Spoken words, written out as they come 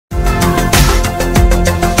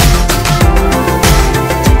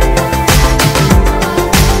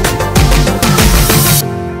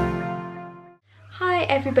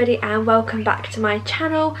everybody and welcome back to my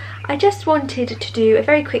channel. I just wanted to do a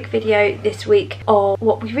very quick video this week of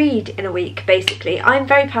what we read in a week basically. I'm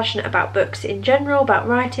very passionate about books in general, about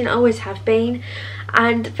writing, I always have been.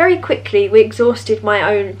 And very quickly we exhausted my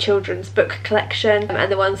own children's book collection and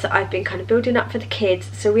the ones that I've been kind of building up for the kids,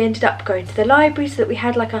 so we ended up going to the library so that we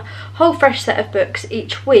had like a whole fresh set of books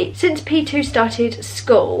each week. Since P2 started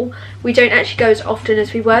school we don't actually go as often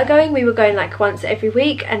as we were going. We were going like once every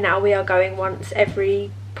week and now we are going once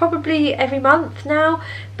probably every month now,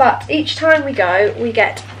 but each time we go we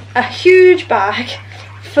get a huge bag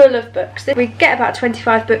full of books. We get about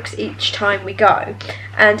 25 books each time we go,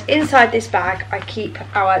 and inside this bag I keep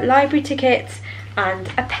our library tickets and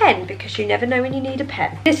a pen, because you never know when you need a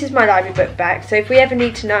pen. This is my library book bag, so if we ever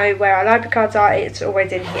need to know where our library cards are, it's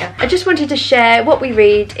always in here. I just wanted to share what we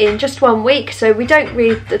read in just 1 week, so we don't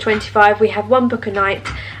read the 25, we have 1 book a night,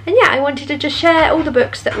 and yeah, I wanted to just share all the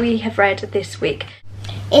books that we have read this week.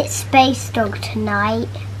 It's Space Dog tonight.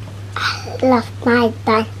 I love my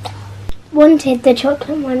bag. Wanted the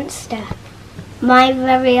Chocolate Monster. My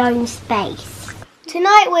Very Own Space.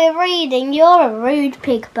 Tonight we're reading You're a Rude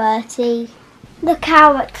Pig, Bertie. The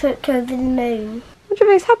cow that tripped over the moon. What do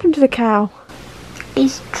you think's happened to the cow?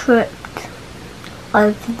 He's tripped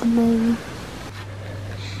over the moon.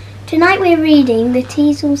 Tonight we're reading The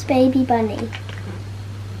Teasel's Baby Bunny.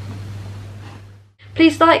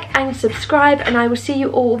 Please like and subscribe and I will see you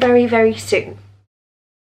all very, very soon.